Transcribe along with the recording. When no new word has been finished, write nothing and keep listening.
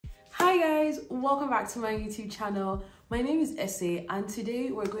Hi guys, welcome back to my YouTube channel. My name is Ese and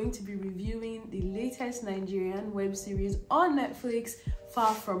today we're going to be reviewing the latest Nigerian web series on Netflix,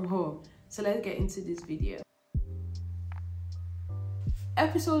 Far From Home. So let's get into this video.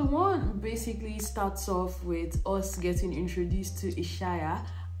 Episode 1 basically starts off with us getting introduced to Ishaya,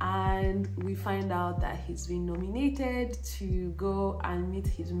 and we find out that he's been nominated to go and meet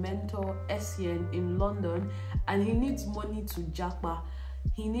his mentor Essien in London, and he needs money to jackpot.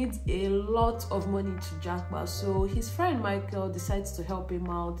 He needs a lot of money to jackpot, so his friend Michael decides to help him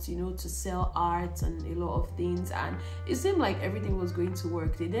out, you know, to sell art and a lot of things, and it seemed like everything was going to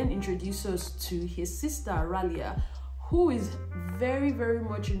work. They then introduce us to his sister Ralia, who is very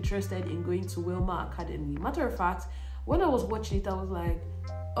much interested in going to Wilma Academy. Matter of fact, when I was watching it, I was like,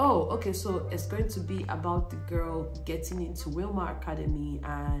 oh, okay, so it's going to be about the girl getting into Wilma Academy,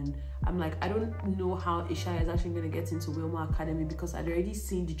 and I'm like, I don't know how Ishaya is actually going to get into Wilma Academy because I'd already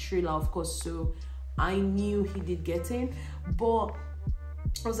seen the trailer, of course, so I knew he did get in, but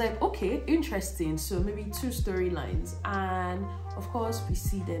I was like, okay, interesting. So maybe 2 storylines, and of course we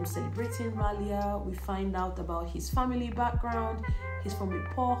see them celebrating Ralia. We find out about his family background. He's from a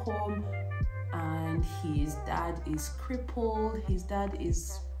poor home and his dad is crippled. His dad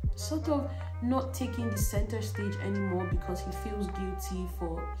is sort of not taking the center stage anymore because he feels guilty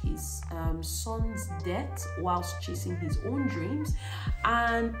for his son's death whilst chasing his own dreams,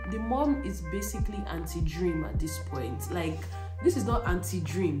 and the mom is basically anti-dream at this point. Like, this is not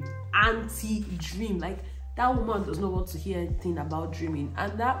anti-dream, anti-dream. Like, that woman does not want to hear anything about dreaming,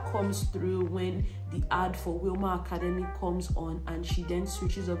 and that comes through when the ad for Wilma Academy comes on and she then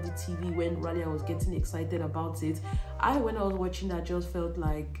switches off the TV when Ralia was getting excited about it. When I was watching that, just felt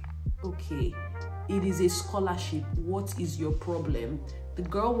like, okay, it is a scholarship. What is your problem? The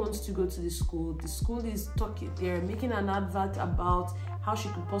girl wants to go to the school is talking, they're making an advert about how she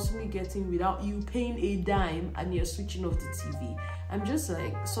could possibly get in without you paying a dime, and you're switching off the TV. I'm just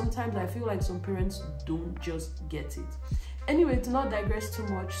like, sometimes I feel like some parents don't just get it. Anyway, to not digress too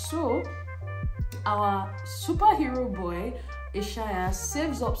much, so our superhero boy Ishaya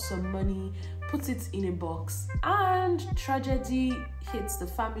saves up some money, puts it in a box, and tragedy hits the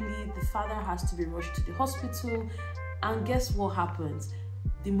family. The father has to be rushed to the hospital, and guess what happens?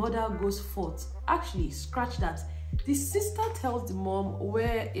 The mother goes forth. Actually, scratch that. The sister tells the mom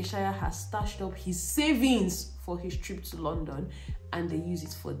where Ishaya has stashed up his savings for his trip to London, and they use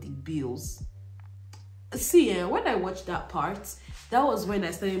it for the bills. See, when I watched that part, that was when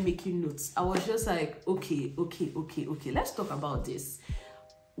I started making notes. I was just like, okay, let's talk about this.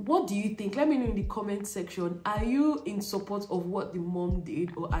 What do you think? Let me know in the comment section. Are you in support of what the mom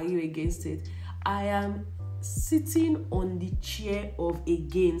did, or are you against it? I am sitting on the chair of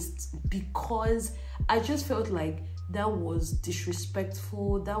against, because I just felt like that was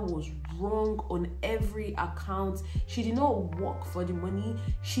disrespectful, that was wrong on every account. She did not work for the money.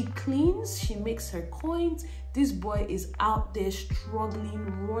 She cleans, she makes her coins. This boy is out there struggling,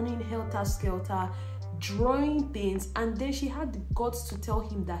 running helter-skelter, drawing things, and then she had the guts to tell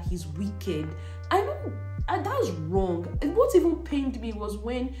him that he's wicked. I know that's wrong. And what even pained me was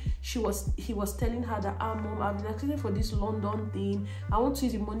when he was telling her that, mom, I've been accepted for this London thing, I want to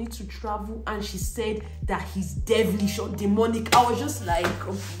use the money to travel, and she said that he's devilish or demonic. I was just like,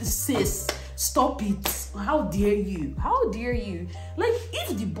 sis, stop it. How dare you? How dare you? Like,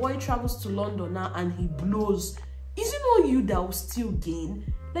 if the boy travels to London now and he blows, is it not you that will still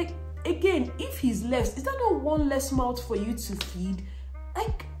gain? Like, again, if he's left, is that not one less mouth for you to feed?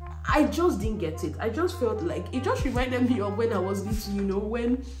 Like, I just didn't get it. I just felt like it just reminded me of when I was little,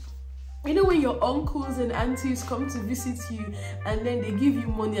 when your uncles and aunties come to visit you and then they give you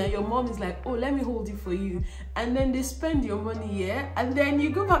money and your mom is like, oh, let me hold it for you, and then they spend your money, and then you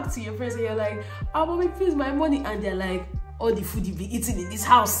go back to your friends and you're like, oh, mommy, please, my money, and they're like, all the food you've been eating in this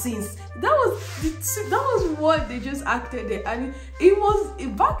house since. That was what they just acted there, and it was,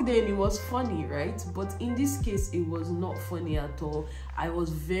 back then it was funny, right? But in this case, it was not funny at all. I was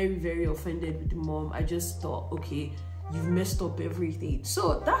very offended with the mom. I just thought, okay, you've messed up everything.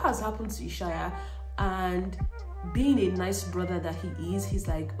 So that has happened to Ishaya, and being a nice brother that he is, he's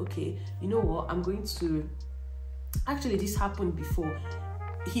like, okay, you know what, I'm going to, actually this happened before.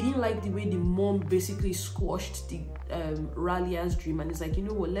 He didn't like the way the mom basically squashed the Ralia's dream, and he's like, you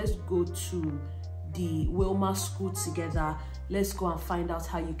know what, let's go to the Wilma school together. Let's go and find out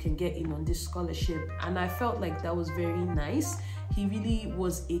how you can get in on this scholarship. And I felt like that was very nice. He really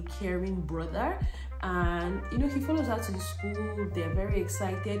was a caring brother, and he follows her to the school. They're very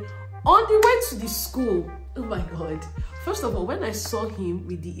excited. On the way to the school, oh my god, first of all, when I saw him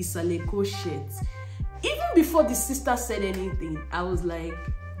with the Isaleko shirt, even before the sister said anything, I was like,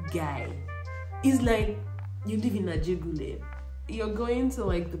 guy. It's like you live in Najegule. You're going to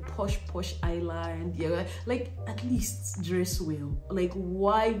like the posh island. You're like, at least dress well. Like,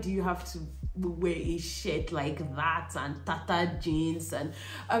 why do you have to wear a shirt like that and tattered jeans? And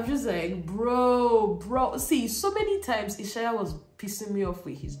I'm just like, bro. See, so many times Ishaya was pissing me off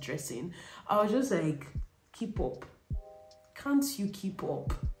with his dressing. I was just like, keep up. Can't you keep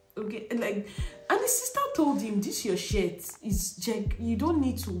up? Okay, like, and his sister told him, this your shirt is Jack, you don't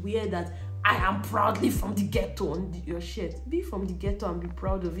need to wear that I am proudly from the ghetto on your shirt. Be from the ghetto and be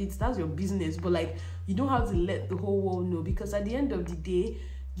proud of it. That's your business. But like, you don't have to let the whole world know, because at the end of the day,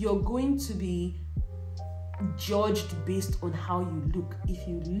 you're going to be judged based on how you look. If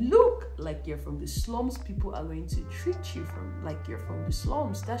you look like you're from the slums, people are going to treat you like you're from the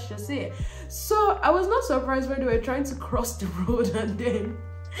slums. That's just it. So I was not surprised when they were trying to cross the road, and then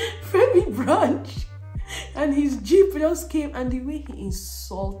Femi Branch and his jeep just came, and the way he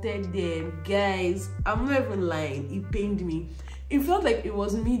insulted them, guys, I'm not even lying, it pained me. It felt like it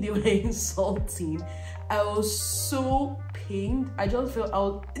was me they were insulting. I was so pained. I just felt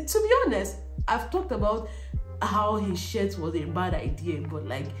to be honest, I've talked about how his shirt was a bad idea, but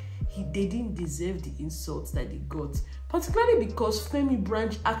like, they didn't deserve the insults that they got, particularly because Femi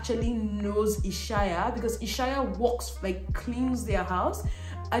Branch actually knows Ishaya, because Ishaya walks, like, cleans their house.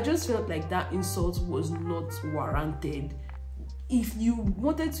 I just felt like that insult was not warranted. If you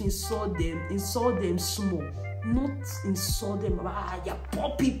wanted to insult them small, not insult them. Yeah,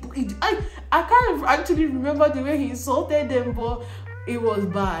 poor people. I can't actually remember the way he insulted them, but it was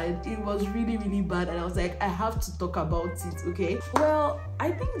bad. It was really, really bad, and I was like, I have to talk about it. Okay, well,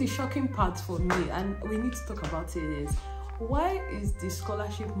 I think the shocking part for me, and we need to talk about it, is why is the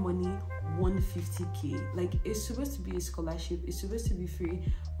scholarship money 150k? Like, it's supposed to be a scholarship, it's supposed to be free,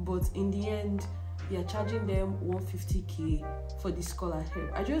 but in the end you're charging them 150k for the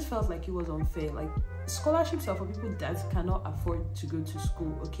scholarship. I just felt like it was unfair. Like, scholarships are for people that cannot afford to go to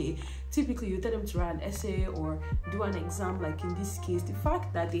school. Okay, typically you tell them to write an essay or do an exam. Like in this case, the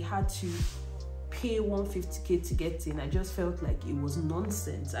fact that they had to pay 150k to get in, I just felt like it was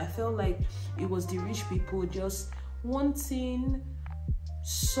nonsense. I felt like it was the rich people just wanting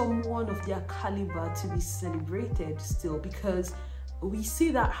someone of their caliber to be celebrated still, because we see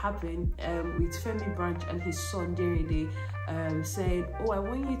that happen with Femi Branch and his son Derede, saying, oh, I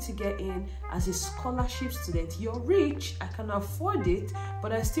want you to get in as a scholarship student. You're rich, I can afford it,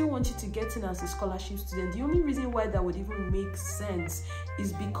 but I still want you to get in as a scholarship student. The only reason why that would even make sense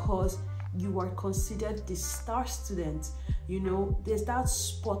is because you are considered the star student. You know, there's that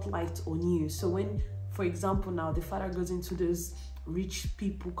spotlight on you. So when, for example, now the father goes into this rich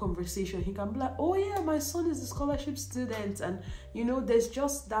people conversation, he can be like, oh yeah, my son is a scholarship student, and you know, there's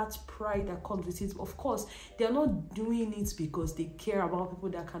just that pride that comes with it. Of course, they're not doing it because they care about people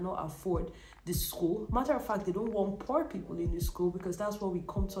that cannot afford the school. Matter of fact, they don't want poor people in the school, because that's what we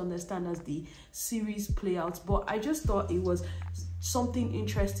come to understand as the series play out. But I just thought it was something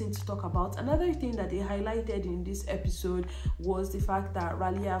interesting to talk about. Another thing that they highlighted in this episode was the fact that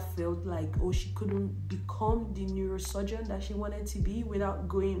Ralia felt like, oh, she couldn't become the neurosurgeon that she wanted to be without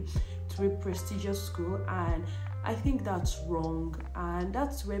going to a prestigious school, and I think that's wrong. And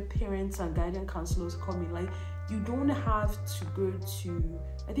that's where parents and guidance counselors come in. Like, you don't have to go to,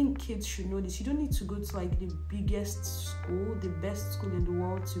 I think kids should know this, you don't need to go to like the biggest school, the best school in the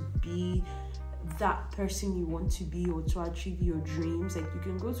world to be that person you want to be or to achieve your dreams. Like, you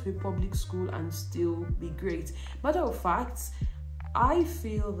can go to a public school and still be great. Matter of fact, I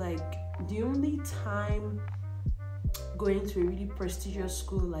feel like the only time going to a really prestigious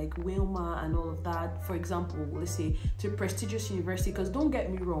school like Wilma and all of that, for example, let's say to a prestigious university, because don't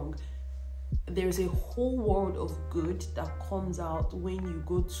get me wrong, there's a whole world of good that comes out when you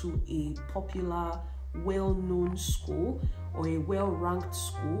go to a popular, well-known school or a well-ranked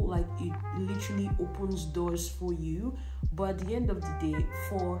school. Like, it literally opens doors for you. But at the end of the day,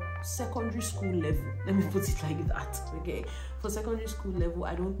 for secondary school level, let me put it like that, okay, for secondary school level,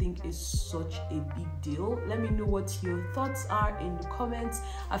 I don't think it's such a big deal. Let me know what your thoughts are in the comments.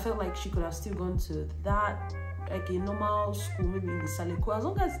 I felt like she could have still gone to that, like a normal school, maybe in the Saleko. As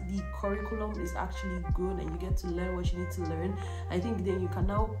long as the curriculum is actually good and you get to learn what you need to learn, I think then you can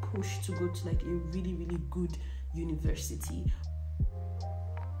now push to go to like a really, really good university.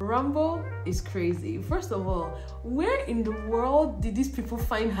 Rambo is crazy. First of all, where in the world did these people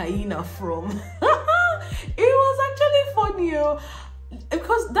find hyena from? It was actually funny.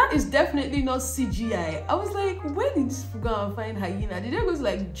 because that is definitely not CGI. I was like, where did these people go and find hyena? Did they go to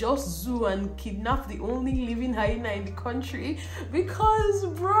like Just Zoo and kidnap the only living hyena in the country? Because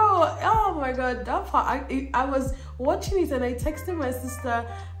bro, oh my god, that part, I was watching it and I texted my sister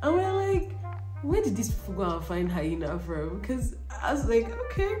and we're like, where did these people go and find hyena from? Because I was like,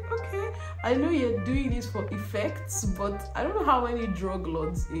 okay, I know you're doing this for effects, but I don't know how many drug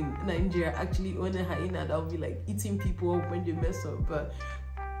lords in Nigeria actually own a hyena that will be like eating people up when they mess up. But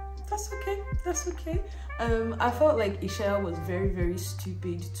that's okay. I felt like Ishaya was very, very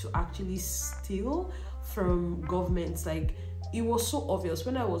stupid to actually steal from governments. Like, it was so obvious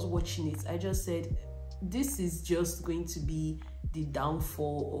when I was watching it. I just said, this is just going to be the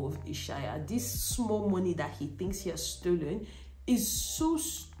downfall of Ishaya. This small money that he thinks he has stolen is so,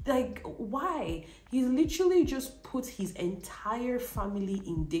 like, why? He literally just put his entire family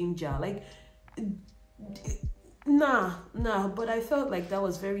in danger. Like, nah, but I felt like that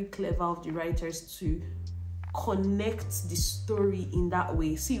was very clever of the writers to connect the story in that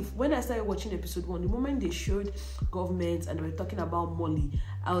way. See, when I started watching episode 1, the moment they showed government and they were talking about Molly,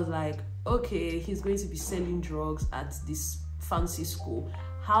 I was like, okay, he's going to be selling drugs at this fancy school.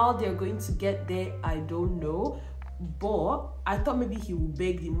 How they're going to get there, I don't know, but I thought maybe he would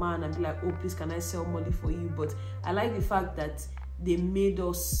beg the man and be like, oh, please, can I sell Molly for you? But I like the fact that they made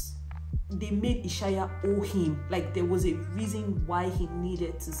Ishaya owe him. Like, there was a reason why he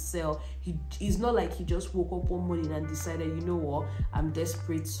needed to sell. It's not like he just woke up one morning and decided, you know what, I'm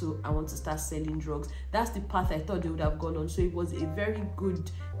desperate, so I want to start selling drugs. That's the path I thought they would have gone on. So it was a very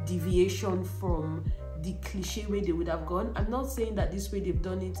good deviation from the cliche way they would have gone. I'm not saying that this way they've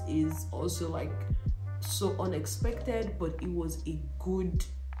done it is also like so unexpected, but it was a good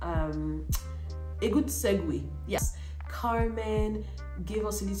segue. Yes, Carmen gave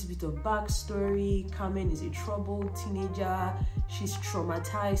us a little bit of backstory. Carmen is a troubled teenager. She's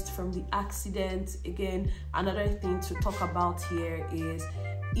traumatized from the accident. Again, another thing to talk about here is,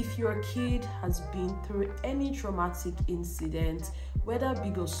 if your kid has been through any traumatic incident, whether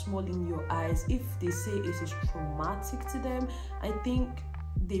big or small in your eyes, if they say it is traumatic to them, I think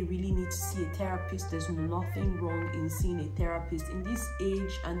they really need to see a therapist. There's nothing wrong in seeing a therapist in this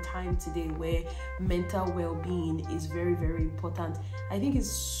age and time today where mental well-being is very, very important. I think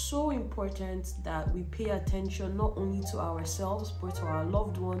it's so important that we pay attention not only to ourselves but to our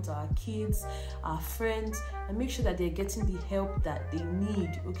loved ones, our kids, our friends, and make sure that they're getting the help that they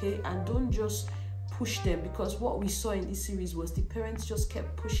need, okay? And don't just push them, because what we saw in this series was the parents just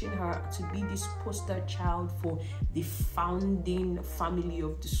kept pushing her to be this poster child for the founding family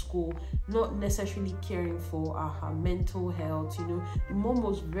of the school, not necessarily caring for her mental health. You know, the mom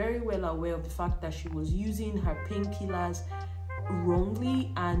was very well aware of the fact that she was using her painkillers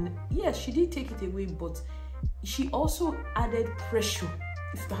wrongly, and yes, she did take it away, but she also added pressure,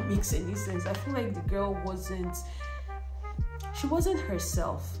 if that makes any sense. I feel like the girl wasn't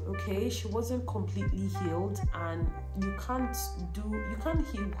herself, okay? She wasn't completely healed, and you can't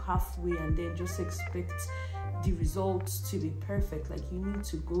heal halfway and then just expect the results to be perfect. Like, you need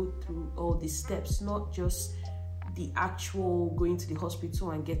to go through all the steps, not just the actual going to the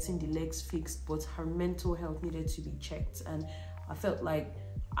hospital and getting the legs fixed, but her mental health needed to be checked. And I felt like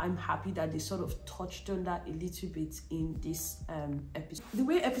I'm happy that they sort of touched on that a little bit in this episode. The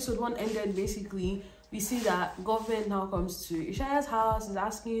way episode 1 ended, basically, we see that government now comes to Ishaya's house, is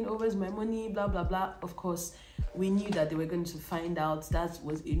asking, oh, where's my money, blah, blah, blah. Of course, we knew that they were going to find out. That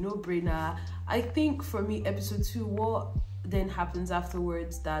was a no-brainer. I think for me, episode 2, what then happens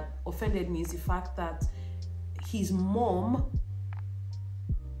afterwards that offended me is the fact that his mom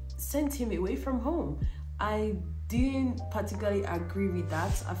sent him away from home. I didn't particularly agree with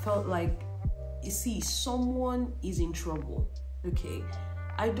that. I felt like, you see, someone is in trouble, okay?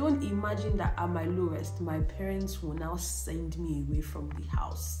 I don't imagine that at my lowest, my parents will now send me away from the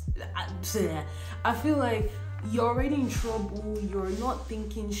house. I feel like you're already in trouble, you're not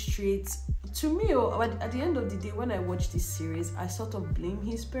thinking straight. To me, at the end of the day, when I watch this series, I sort of blame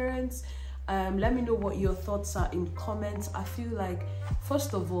his parents. Let me know what your thoughts are in comments. I feel like,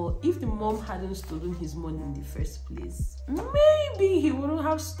 first of all, if the mom hadn't stolen his money in the first place, maybe he wouldn't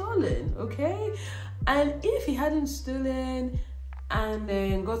have stolen, okay? And if he hadn't stolen and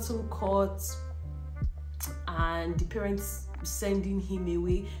then gotten caught and the parents sending him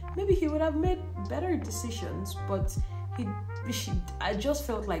away, maybe he would have made better decisions. But I just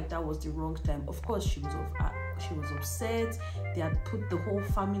felt like that was the wrong time. Of course, she was upset. They had put the whole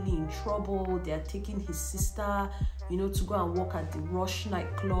family in trouble. They had taken his sister, you know, to go and work at the Rush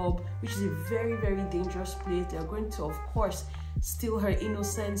nightclub, which is a very, very dangerous place. They are going to, of course, steal her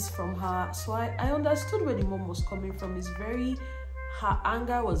innocence from her. So I understood where the mom was coming from. It's very her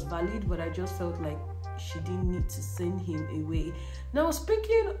anger was valid, but I just felt like she didn't need to send him away. Now,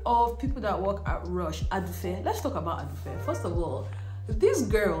 speaking of people that work at Rush, Adufe, let's talk about Adufe. First of all, this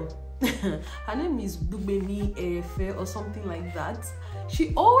girl, her name is Bubemi Efe or something like that.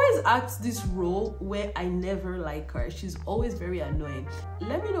 She always acts this role where I never like her. She's always very annoying.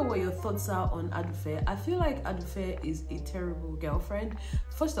 Let me know what your thoughts are on Adufe. I feel like Adufe is a terrible girlfriend.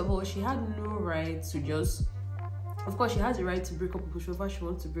 First of all, she had no right to just... Of course, she has the right to break up with whoever she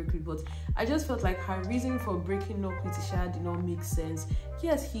wants to break with, but I just felt like her reason for breaking up with Ishaya did not make sense.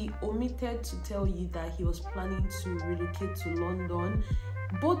 Yes, he omitted to tell you that he was planning to relocate to London,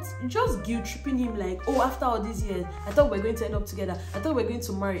 but just guilt-tripping him like, oh, after all these years, I thought we were going to end up together. I thought we were going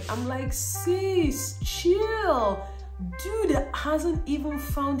to marry. I'm like, sis, chill. Dude hasn't even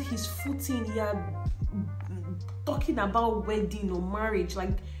found his footing yet. Talking about wedding or marriage,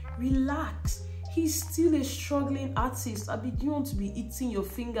 like, relax. He's still a struggling artist. I mean, you want to be eating your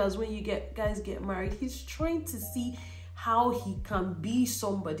fingers when you guys get married. He's trying to see how he can be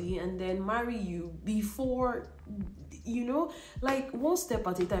somebody and then marry you before, you know, like one step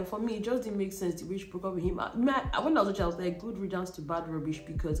at a time. For me, it just didn't make sense the way she broke up with him. When I was a child, I was like, good riddance to bad rubbish,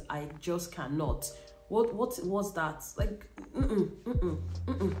 because I just cannot. What was that? Like,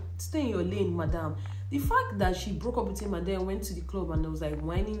 stay in your lane, madam. The fact that she broke up with him and then went to the club and was like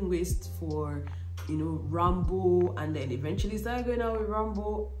whining waist for, you know, Rambo, and then eventually started going out with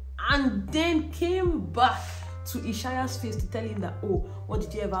Rambo, and then came back to Ishaya's face to tell him that, oh, what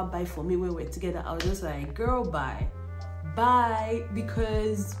did you ever buy for me when we were together? I was just like, girl, bye,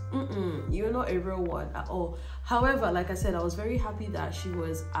 because you're not a real one at all. However, like I said, I was very happy that she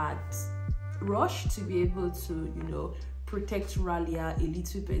was at Rush to be able to, you know, protect Ralia a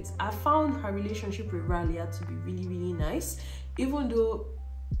little bit. I found her relationship with Ralia to be really, really nice, even though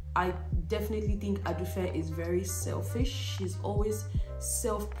I definitely think Adufe is very selfish. She's always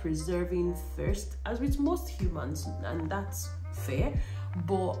self-preserving first, as with most humans, and that's fair.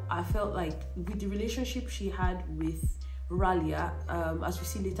 But I felt like with the relationship she had with Ralia, as we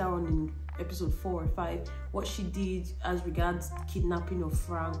see later on in episode 4 or 5, what she did as regards kidnapping of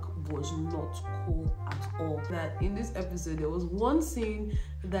Frank was not cool at all. That in this episode there was one scene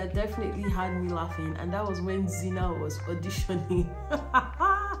that definitely had me laughing, and that was when Zina was auditioning.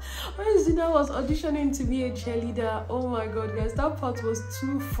 When Zina was auditioning to be a cheerleader, oh my god guys, that part was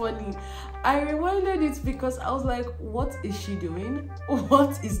too funny. I rewinded it because I was like, what is she doing?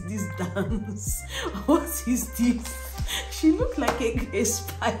 What is this dance? What is this? She looked like a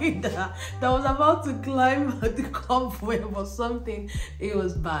spider that was about to climb the cobweb or something. It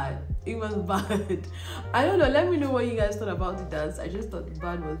was bad. It was bad. I don't know. Let me know what you guys thought about the dance. I just thought the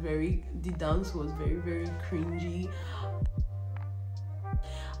dance was very, very cringy.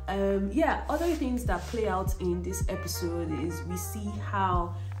 Yeah, other things that play out in this episode is we see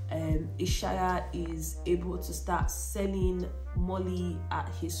how Ishaya is able to start selling Molly at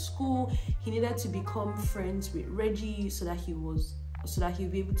his school. He needed to become friends with Reggie so that he'll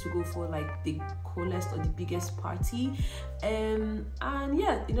be able to go for like the coolest or the biggest party. And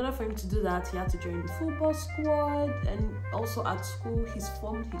yeah, in order for him to do that, he had to join the football squad, and also at school he's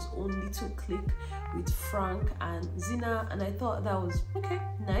formed his own little clique with Frank and Zina, and I thought that was okay,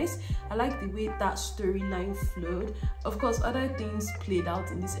 nice. I like the way that storyline flowed. Of course, other things played out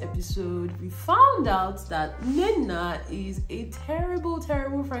in this episode. We found out that Nena is a terrible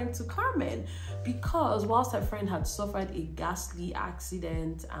friend to Carmen, because whilst her friend had suffered a ghastly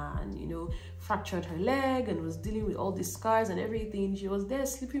accident and, you know, fractured her leg and was dealing with all the scars and everything, she was there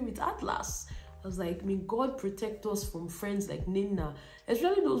sleeping with Atlas. I was like, may God protect us from friends like Nina,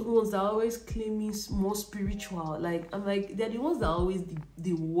 especially those ones that are always claiming more spiritual. Like, I'm like, they're the ones that are always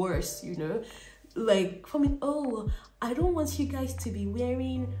the worst, you know? Like, for me, oh, I don't want you guys to be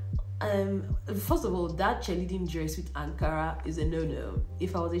wearing first of all, that cheerleading dress with Ankara is a no-no.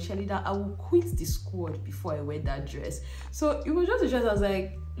 If I was a cheerleader, I would quit the squad before I wear that dress. So it was just a dress. I was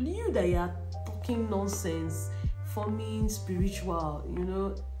like, you that you're talking nonsense, forming spiritual, you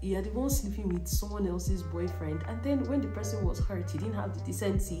know, you're the one sleeping with someone else's boyfriend, and then when the person was hurt, he didn't have the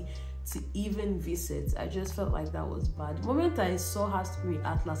decency to even visit. I just felt like that was bad. The moment I saw her sleeping with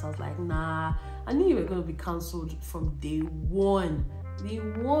Atlas, I was like, nah, I knew you were going to be cancelled from day one.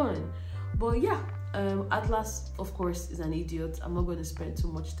 But yeah, Atlas of course is an idiot. I'm not going to spend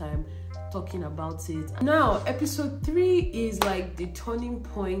too much time talking about it. Now episode 3 is like the turning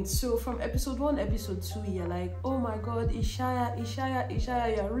point. So from episode 1, episode 2, you're like, oh my god,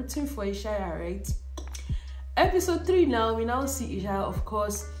 Ishaya, you're rooting for Ishaya, right? Episode 3 now, we now see Ishaya. Of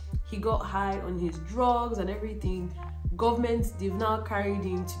course, he got high on his drugs and everything. Government, they've now carried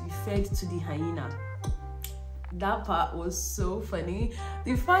him to be fed to the hyena. That part was so funny.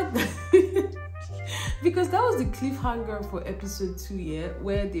 The fact that because that was the cliffhanger for episode 2, yeah,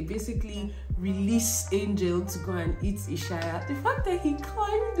 where they basically release Angel to go and eat Ishaya. The fact that he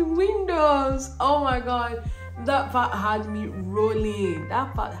climbed the windows, oh my god, that part had me rolling.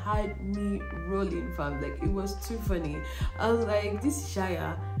 Fam. Like, it was too funny. I was like, this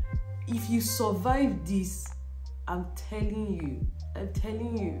Ishaya, if you survive this, I'm telling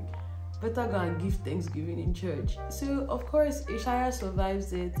you, better go and give Thanksgiving in church. So of course Ishaya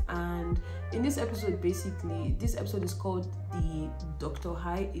survives it, and in this episode, basically this episode is called the Dr.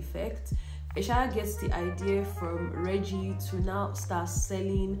 High effect. Ishaya gets the idea from Reggie to now start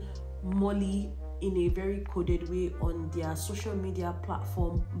selling Molly in a very coded way on their social media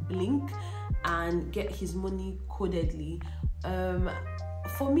platform Blink and get his money codedly.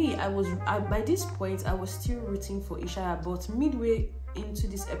 For me, by this point I was still rooting for Ishaya, but midway into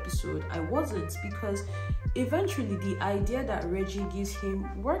this episode I wasn't, because eventually the idea that Reggie gives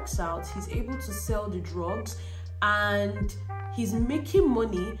him works out. He's able to sell the drugs and he's making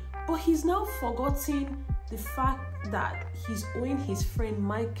money, but he's now forgotten the fact that he's owing his friend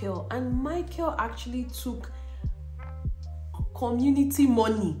Michael, and Michael actually took community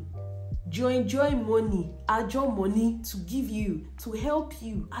money, join money, ajo money to give you, to help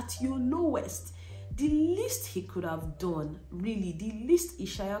you at your lowest. The least he could have done, really, the least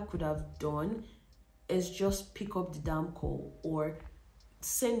Ishaya could have done is just pick up the damn call or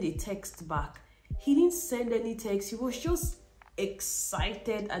send a text back. He didn't send any text. He was just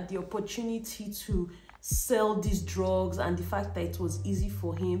excited at the opportunity to sell these drugs and the fact that it was easy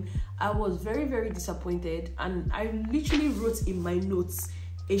for him. I was very, very disappointed, and I literally wrote in my notes,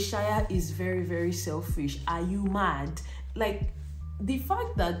 Ishaya is very, very selfish. Are you mad? Like, the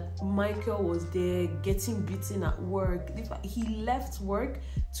fact that Michael was there getting beaten at work, the fact he left work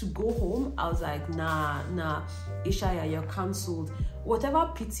to go home, I was like, nah, Ishaya, you're cancelled.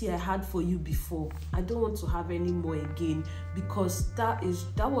 Whatever pity I had for you before, I don't want to have any more again, because that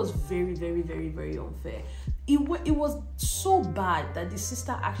was very, very, very, very unfair. It was so bad that the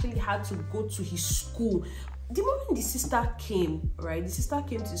sister actually had to go to his school. The moment the sister came, right, the sister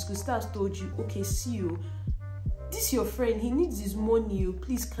came to the school, the sister has told you, okay, see you, this your friend, he needs his money,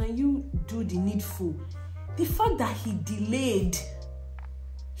 please can you do the needful? The fact that he delayed,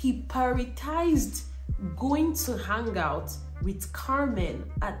 he prioritized going to hang out with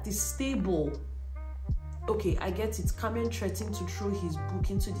Carmen at the stable. Okay, I get it, Carmen threatened to throw his book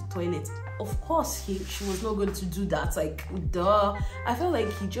into the toilet. Of course she was not going to do that, like, duh. I felt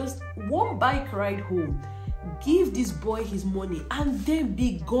like he just, one bike ride home, give this boy his money and then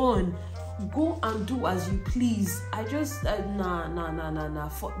be gone. Go and do as you please. I just nah.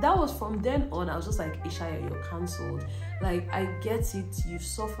 That was from then on. I was just like, Ishaya, you're cancelled. Like, I get it, you've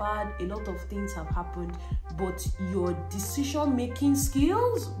suffered, a lot of things have happened, but your decision making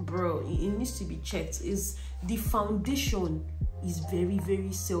skills, bro, it needs to be checked. Is the foundation is very,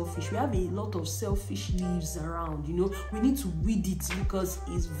 very selfish. We have a lot of selfish leaves around, you know. We need to weed it because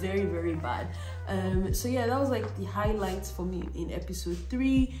it's very, very bad. So yeah, that was like the highlights for me in episode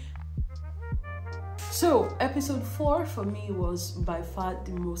 3. So episode 4 for me was by far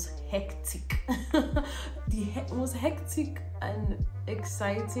the most hectic. Most hectic and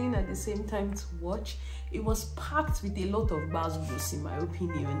exciting at the same time to watch. It was packed with a lot of buzz, in my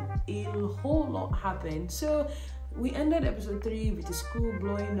opinion. A whole lot happened. So we ended episode 3 with the school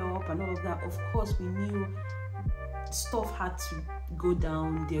blowing up and all of that. Of course, we knew stuff had to go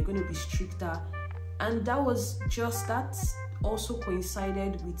down. They're going to be stricter. And that also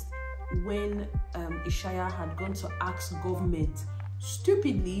coincided with when Ishaya had gone to ask government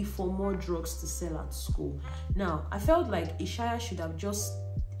stupidly for more drugs to sell at school. Now, I felt like Ishaya should have just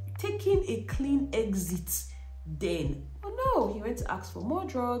taken a clean exit then. But no, he went to ask for more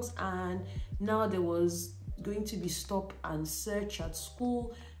drugs, and now there was going to be stop and search at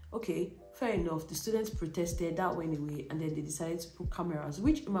school. Okay, fair enough. The students protested, that went away, and then they decided to put cameras,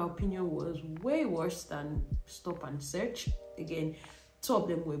 which in my opinion was way worse than stop and search. Again, two of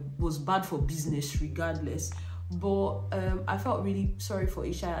them was bad for business regardless. But I felt really sorry for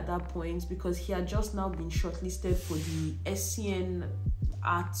Ishaya at that point, because he had just now been shortlisted for the SCN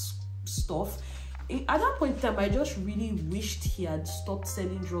arts stuff. At that point in time, I just really wished he had stopped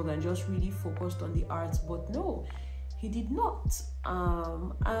selling drugs and just really focused on the arts, but no, he did not.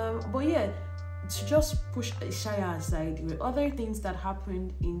 But yeah, to just push Ishaya aside, there were other things that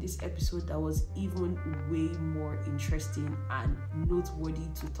happened in this episode that was even way more interesting and noteworthy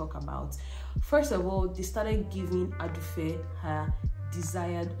to talk about. First of all, they started giving Adufe her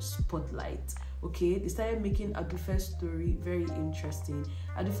desired spotlight. Okay, they started making Adufe's story very interesting.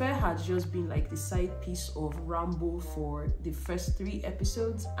 Adufe had just been like the side piece of Rambo for the first 3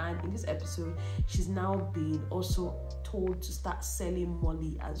 episodes, and in this episode she's now being also told to start selling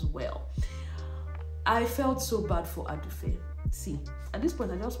Molly as well. I felt so bad for Adufe. See, at this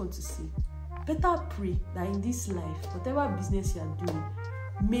point I just want to see, better pray that in this life, whatever business you are doing,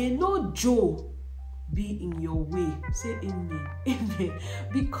 may no Joe be in your way. Say amen. Amen.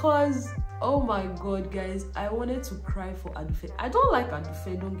 Because oh my god, guys, I wanted to cry for Adufe. I don't like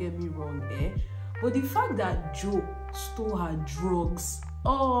Adufe, don't get me wrong, but the fact that Joe stole her drugs,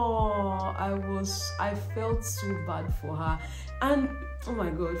 I felt so bad for her. And oh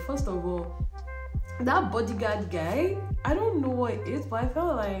my god, first of all, that bodyguard guy, I don't know what it is, but I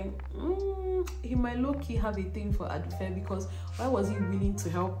felt like he might low-key have a thing for Adufe, because why was he willing to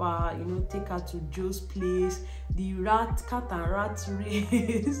help her, you know, take her to Joe's place, the cat and rat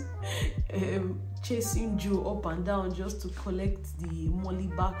race, chasing Joe up and down just to collect the money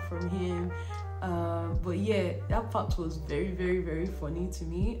back from him. But yeah, that part was very, very, very funny to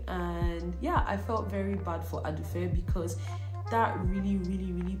me. And yeah, I felt very bad for Adufe, because that really,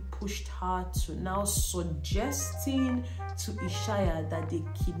 really, really pushed her to now suggesting to Ishaya that they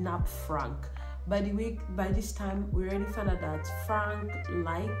kidnap Frank. By the way, by this time we already found out that Frank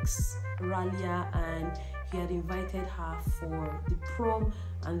likes Ralia, and he had invited her for the prom,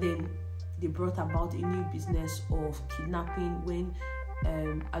 and then they brought about a new business of kidnapping when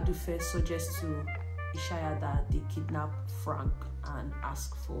Adufe suggests to Ishaya that they kidnap Frank and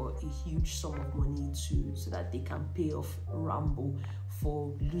ask for a huge sum of money so that they can pay off Rambo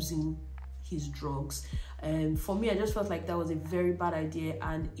for losing his drugs. And for me, I just felt like that was a very bad idea,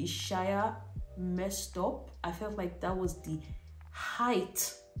 and Ishaya messed up. I felt like that was the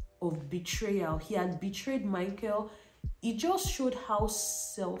height of betrayal. He had betrayed Michael. It just showed how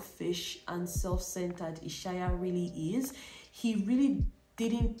selfish and self-centered Ishaya really is. He really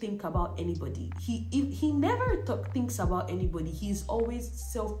didn't think about anybody. He never thinks about anybody. He's always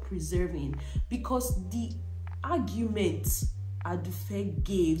self-preserving, because the argument Adufe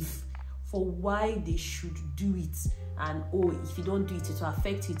gave for why they should do it, and if you don't do it, it will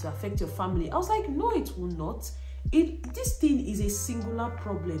affect your family. I was like, no, it will not. This thing is a singular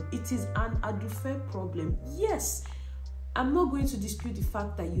problem. It is an Adufe problem. Yes, I'm not going to dispute the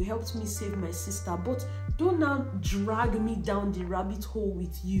fact that you helped me save my sister, but don't now drag me down the rabbit hole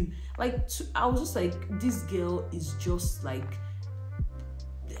with you. Like, I was just like, this girl is just like,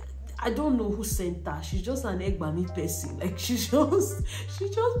 I don't know who sent her. She's just an Egbami person. Like, she's just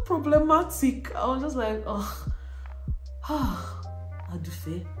problematic. I was just like,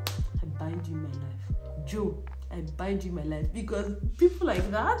 Adufe, I bind you in my life. Joe, I bind you in my life, because people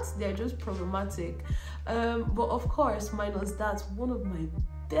like that, they're just problematic. But of course, minus that, one of my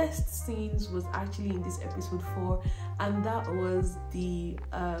best scenes was actually in this episode 4, and that was the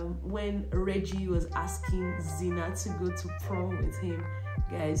when Reggie was asking Zina to go to prom with him.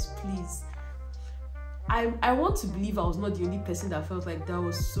 Guys, please, I want to believe I was not the only person that felt like that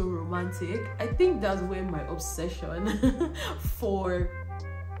was so romantic. I think that's where my obsession for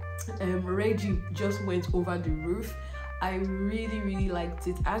Reggie just went over the roof. I really, really liked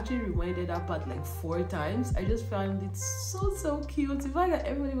it. I actually rewinded that part like 4 times. I just found it so cute. The fact that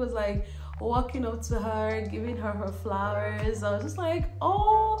everybody was like walking up to her, giving her flowers, I was just like,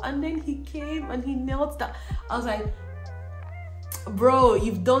 oh. And then he came and he knelt down. I was like, bro,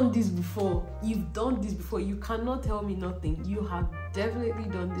 you've done this before. You cannot tell me nothing. You have definitely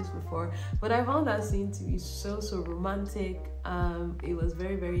done this before. But I found that scene to be so romantic. It was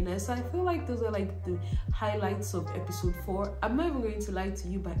very, very nice. So I feel like those are like the highlights of episode 4. I'm not even going to lie to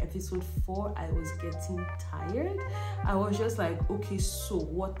you, by episode 4 I was getting tired. I was just like, okay, so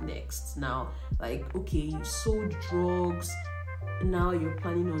what next now? Like, okay, you sold drugs, now you're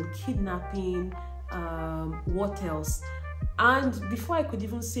planning on kidnapping. What else? And before I could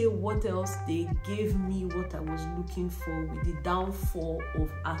even say what else, they gave me what I was looking for with the downfall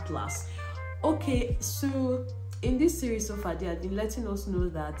of Atlas. Okay, so in this series so far, they have been letting us know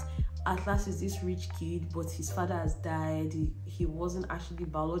that Atlas is this rich kid, but his father has died. He wasn't actually the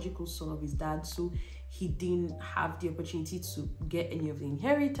biological son of his dad, so he didn't have the opportunity to get any of the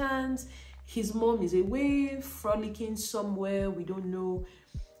inheritance. His mom is away, frolicking somewhere, we don't know.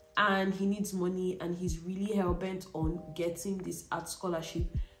 And he needs money, and he's really hell-bent on getting this art scholarship,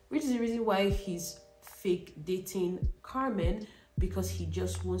 which is the reason why he's fake dating Carmen, because he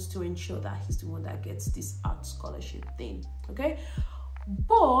just wants to ensure that he's the one that gets this art scholarship thing. Okay,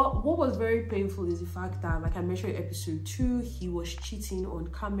 But what was very painful is the fact that, like I mentioned in episode 2, he was cheating on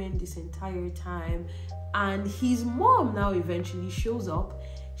Carmen this entire time, and his mom now eventually shows up.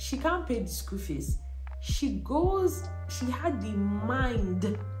 She can't pay the school fees. She had the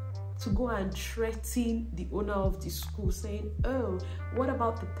mind to go and threaten the owner of the school, saying, oh, what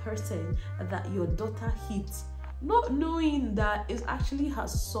about the person that your daughter hit? Not knowing that it's actually her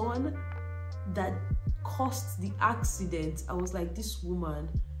son that caused the accident. I was like, this woman,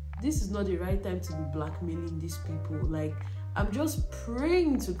 this is not the right time to be blackmailing these people. Like, I'm just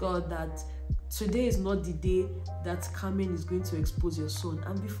praying to God that today is not the day that Carmen is going to expose your son.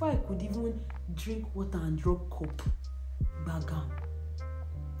 And before I could even drink water and drop cup, bagam,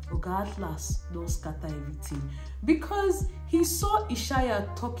 Oga Atlas don't scatter everything, because he saw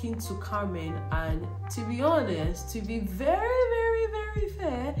Ishaya talking to Carmen, and to be honest, to be very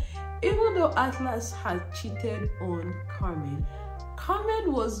fair, even though Atlas had cheated on Carmen,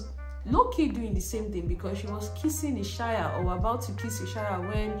 Carmen was low-key doing the same thing, because she was kissing Ishaya, or about to kiss Ishaya,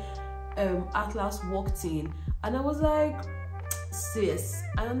 when Atlas walked in. And I was like, sis,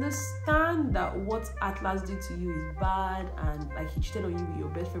 I understand that what Atlas did to you is bad, and like he cheated on you with your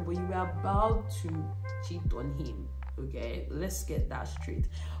best friend, but you were about to cheat on him. Okay, let's get that straight.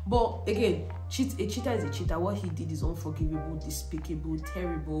 But again, a cheater is a cheater. What he did is unforgivable, despicable,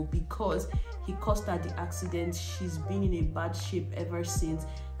 terrible, because he caused her the accident. She's been in a bad shape ever since,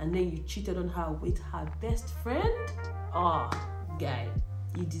 and then you cheated on her with her best friend. Guy,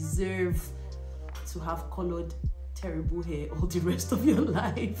 you deserve to have colored terrible hair all the rest of your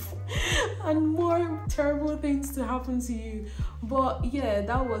life and more terrible things to happen to you. But yeah,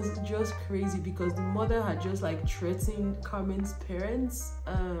 that was just crazy, because the mother had just like threatened Carmen's parents.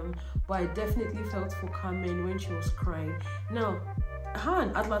 But I definitely felt for Carmen when she was crying. Now, her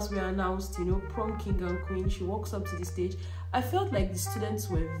and Atlas were announced, you know, prom king and queen. She walks up to the stage. I felt like the students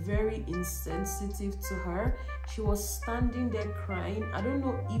were very insensitive to her. She was standing there crying. I don't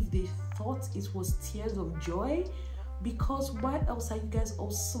know if they thought it was tears of joy, because why else are you guys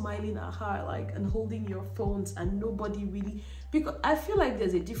all smiling at her, like, and holding your phones, and nobody really, because I feel like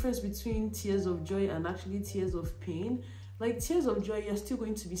there's a difference between tears of joy and actually tears of pain. Like, tears of joy, you're still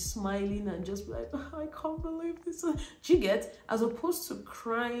going to be smiling and just be like, oh, I can't believe this. Do you get? As opposed to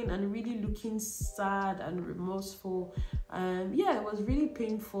crying and really looking sad and remorseful. Yeah, it was really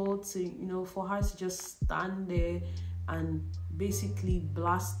painful to, you know, for her to just stand there and basically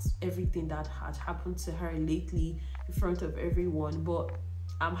blast everything that had happened to her lately in front of everyone. But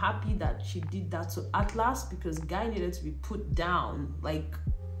I'm happy that she did that to Atlas, because guy needed to be put down, like,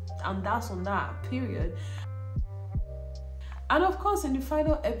 and that's on that, period. And of course, in the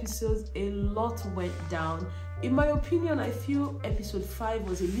final episodes, a lot went down. In my opinion, I feel episode 5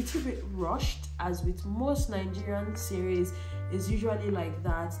 was a little bit rushed, as with most Nigerian series, it's usually like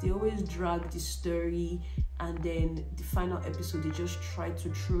that. They always drag the story, and then the final episode, they just try to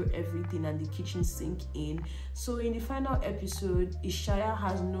throw everything and the kitchen sink in. So in the final episode, Ishaya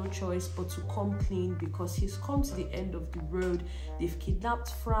has no choice but to come clean, because he's come to the end of the road. They've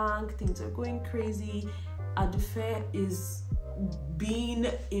kidnapped Frank, things are going crazy. Adesua is being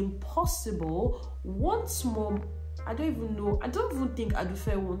impossible once more. I don't even think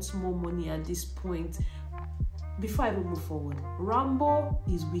Adesua wants more money at this point. Before I even move forward, Rambo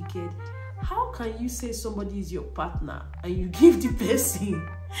is wicked. How can you say somebody is your partner and you give the person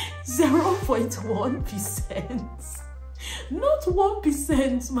 0.1%? Not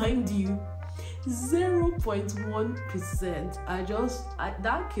 1%, mind you. 0.1%.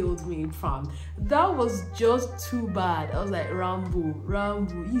 That killed me, fam. That was just too bad. I was like, Rambo,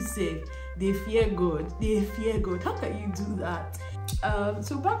 you said they fear God. How can you do that?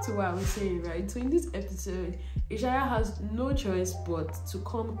 So back to what I was saying, right? So in this episode, Ishaya has no choice but to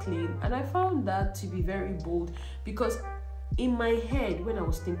come clean, and I found that to be very bold, because in my head, when I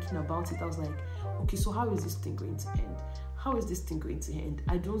was thinking about it, I was like, okay, so how is this thing going to end? How is this thing going to end?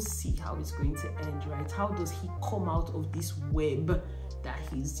 I don't see how it's going to end, right? How does he come out of this web that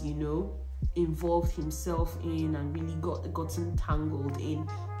he's, you know, involved himself in and really gotten tangled in?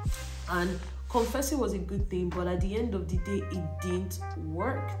 And confessing was a good thing, but at the end of the day, it didn't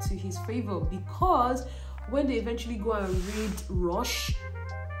work to his favor, because when they eventually go and raid Rush,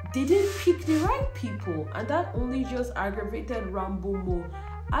 they didn't pick the right people, and that only just aggravated Rambo more.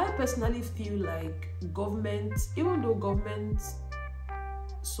 I personally feel like government, even though government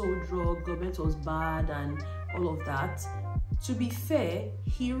sold drugs, government was bad and all of that, to be fair,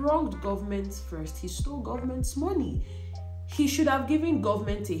 he wronged government first. He stole government's money. he should have given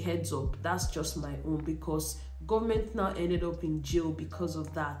government a heads up. That's just my own, because government now ended up in jail because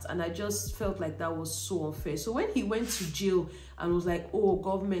of that, and I just felt like that was so unfair. So when he went to jail and was like, oh,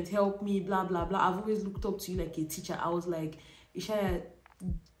 government help me, blah blah blah, I've always looked up to you like a teacher. I was like, Ishaya,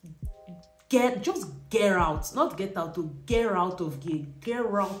 get out, not get out, to get out of here, get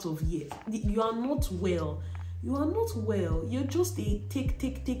out of here. You are not well. You are not well. You're just a tick.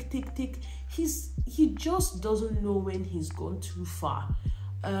 He just doesn't know when he's gone too far.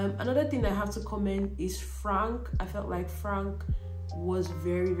 Another thing I have to comment is Frank. I felt like Frank was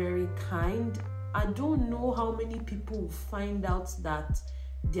very, very kind. I don't know how many people find out that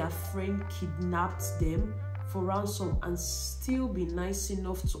their friend kidnapped them for ransom and still be nice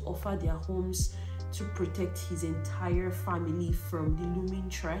enough to offer their homes to protect his entire family from the looming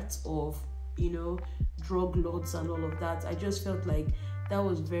threat of, you know, drug lords and all of that. I just felt like that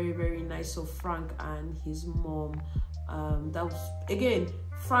was very, very nice of Frank and his mom. That was, again,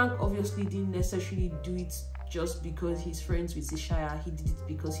 Frank obviously didn't necessarily do it just because he's friends with Ishaya. He did it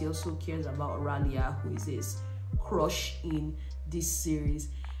because he also cares about Ralia, who is his crush in this series.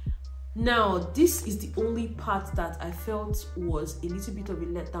 Now, this is the only part that I felt was a little bit of a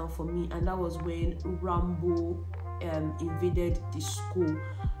letdown for me, and that was when Rambo invaded the school.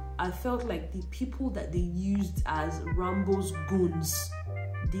 I felt like the people that they used as Rambo's goons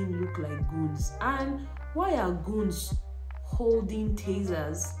didn't look like goons. And why are goons holding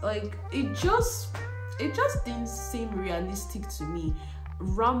tasers? Like, it just didn't seem realistic to me.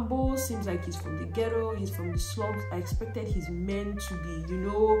 Rambo seems like he's from the ghetto, he's from the slums. I expected his men to be, you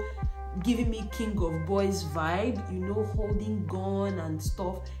know, giving me King of Boys vibe, you know, holding gun and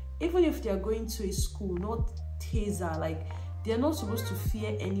stuff. Even if they're going to a school, not taser, like, they're not supposed to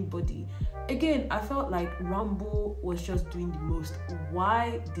fear anybody. Again, I felt like Rambo was just doing the most.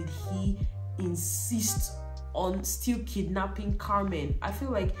 Why did he insist on still kidnapping Carmen? I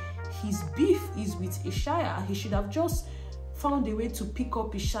feel like his beef is with Ishaya. He should have just found a way to pick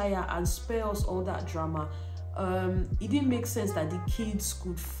up Ishaya and spare us all that drama. It didn't make sense that the kids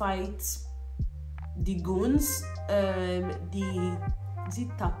could fight the goons. Is it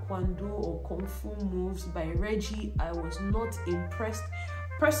taekwondo or kung fu moves by Reggie? I was not impressed.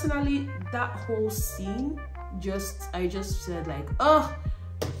 Personally, that whole scene, I just said like,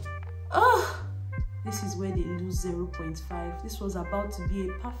 this is where they lose 0.5. This was about to be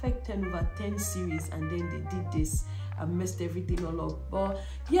a perfect 10/10 series, and then they did this and messed everything all up. But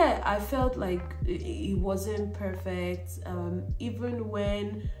yeah, I felt like it wasn't perfect. Even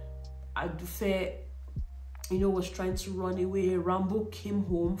when Adufe, you know, was trying to run away, Rambo came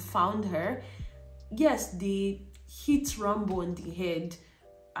home, found her. Yes, they hit Rambo on the head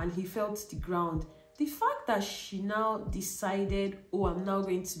and he fell to the ground. The fact that she now decided, oh, I'm now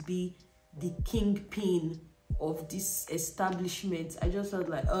going to be the kingpin of this establishment, I just felt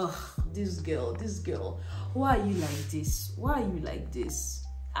like, ugh, this girl, why are you like this? Why are you like this?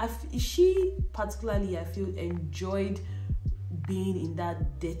 She particularly, I feel, enjoyed being in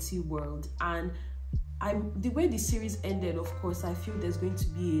that dirty world. And the way the series ended, of course, I feel there's going to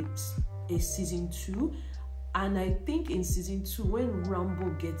be a season 2. And I think in season 2, when Rambo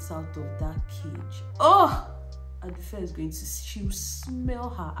gets out of that cage, Adufe is going to, she will smell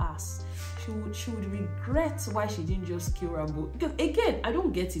her ass. She would regret why she didn't just kill Rambo. Because again, I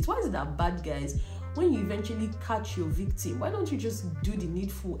don't get it. Why is it that bad guys, when you eventually catch your victim, why don't you just do the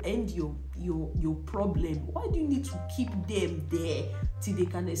needful, end your problem? Why do you need to keep them there till they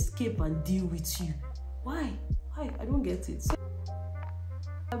can escape and deal with you? Why? I don't get it. So,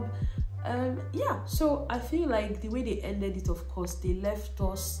 yeah, so I feel like the way they ended it, of course, they left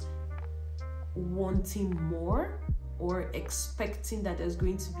us wanting more, or expecting that there's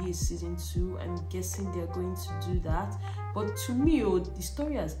going to be a season 2. I'm guessing they're going to do that. But to me, the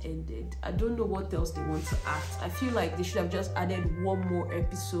story has ended. I don't know what else they want to add. I feel like they should have just added one more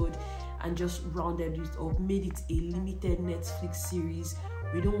episode and just rounded it up, made it a limited Netflix series.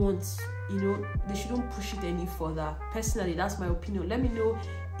 We don't want, you know, they shouldn't push it any further. Personally, that's my opinion. Let me know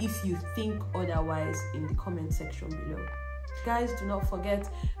if you think otherwise in the comment section below. Guys, do not forget,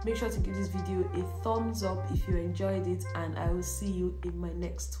 make sure to give this video a thumbs up if you enjoyed it, and I will see you in my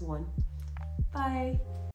next one. Bye.